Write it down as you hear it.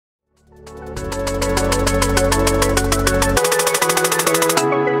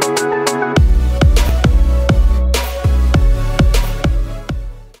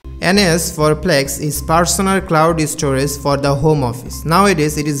NAS for Plex is personal cloud storage for the home office.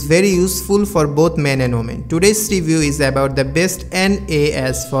 Nowadays, it is very useful for both men and women. Today's review is about the best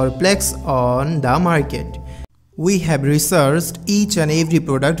NAS for Plex on the market. We have researched each and every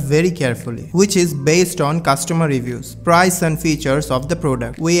product very carefully, which is based on customer reviews, price and features of the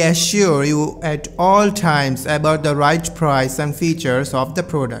product. We assure you at all times about the right price and features of the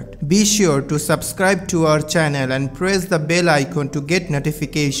product. Be sure to subscribe to our channel and press the bell icon to get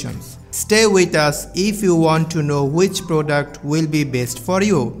notifications. Stay with us if you want to know which product will be best for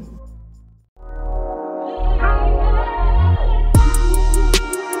you.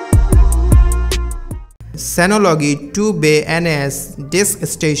 Synology 2-bay NAS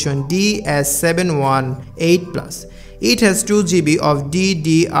DiskStation DS718+. It has 2 GB of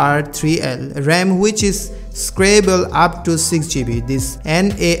DDR3L RAM, which is scalable up to 6 GB. This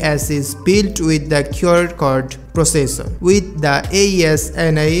NAS is built with the Cortex processor with the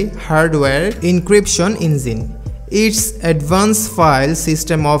AES-NA hardware encryption engine. Its advanced file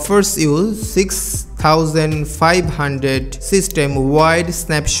system offers you 6500 system-wide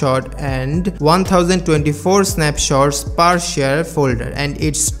snapshot and 1024 snapshots per share folder, and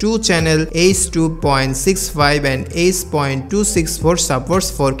its 2-channel H.2.65 and H.264 supports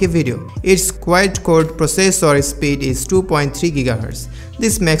 4K video. Its quad-core processor speed is 2.3 GHz.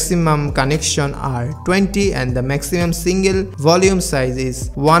 This maximum connection are 20 and the maximum single volume size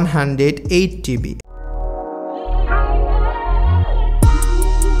is 108 TB.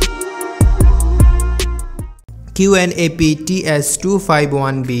 qnap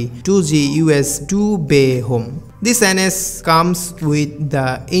TS251B 2G US 2-bay home. This NAS comes with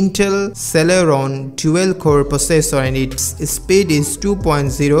the Intel Celeron 12-core processor and its speed is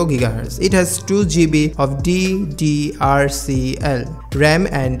 2.0 GHz. It has 2 GB of DDR3L RAM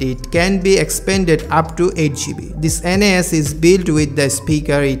and it can be expanded up to 8 GB. This NAS is built with the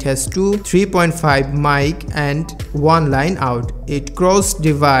speaker. It has two 3.5 mic and one line out. It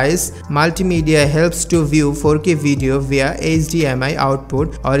cross-device multimedia helps to view 4K video via HDMI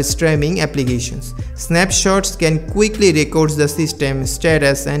output or streaming applications. Snapshots can quickly record the system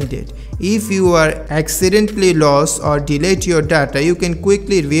status and date. If you are accidentally lost or delete your data, you can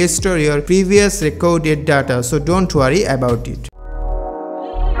quickly restore your previous recorded data, so don't worry about it.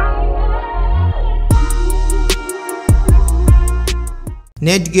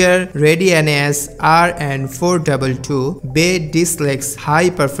 Netgear ReadyNAS R and 422-bay Diskless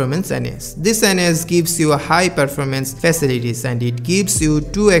high performance NAS. This NAS gives you high performance facilities and it gives you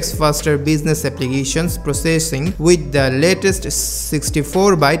 2x faster business applications processing with the latest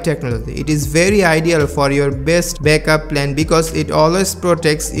 64-byte technology. It is very ideal for your best backup plan because it always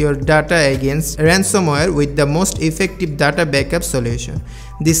protects your data against ransomware with the most effective data backup solution.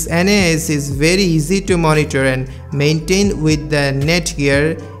 This NAS is very easy to monitor and maintain with the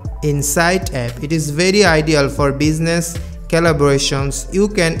Netgear Insight app. It is very ideal for business collaborations. You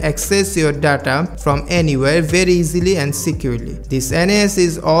can access your data from anywhere very easily and securely. This NAS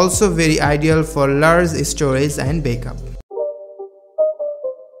is also very ideal for large storage and backup.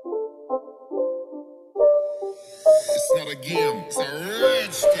 It's not a game, it's a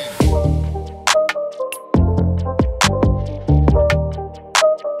rich thing.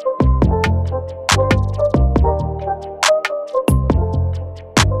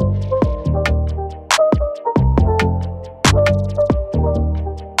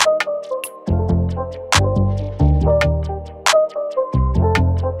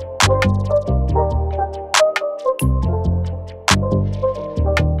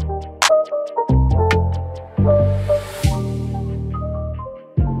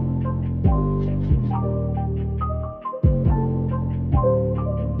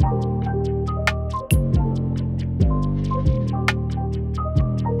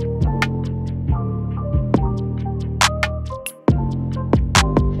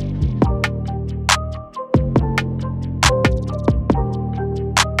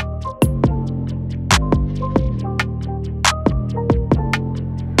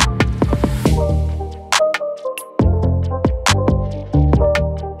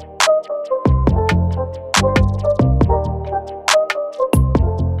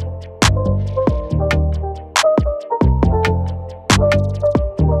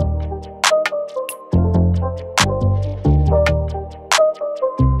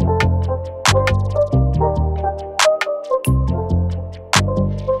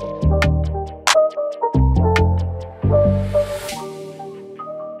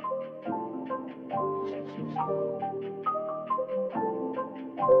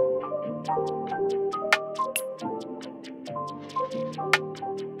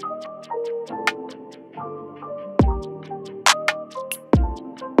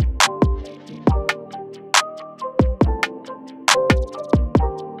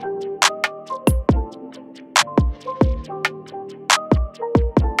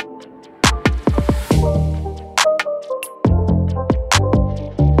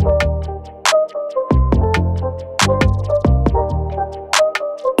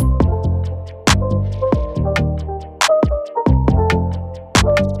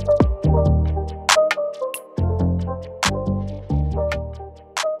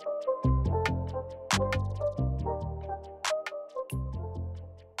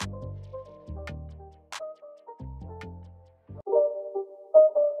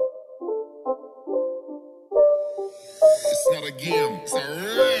 a game, it's a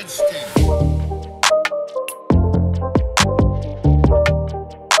rich thing.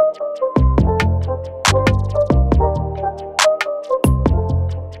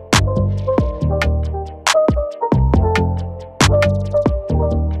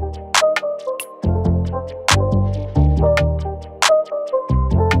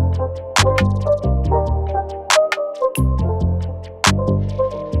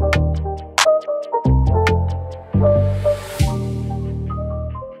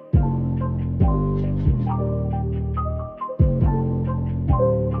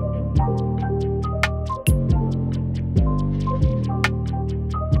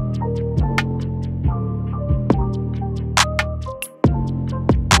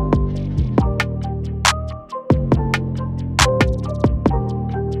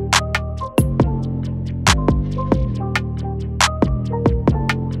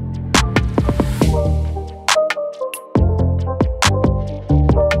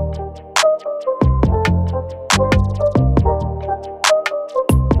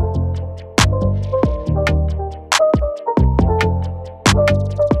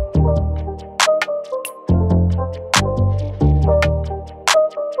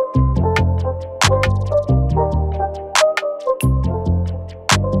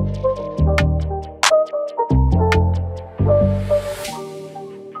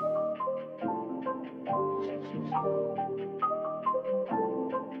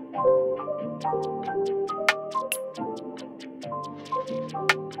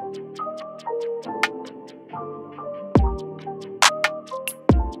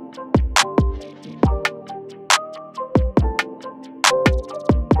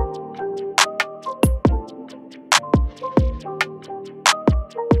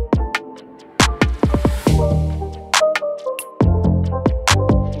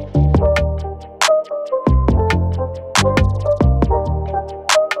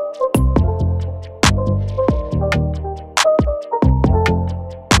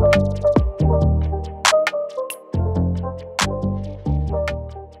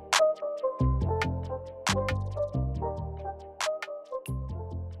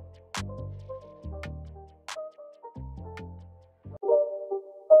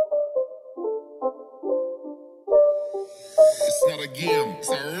 It's not a game, it's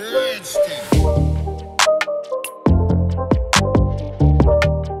a rich thing.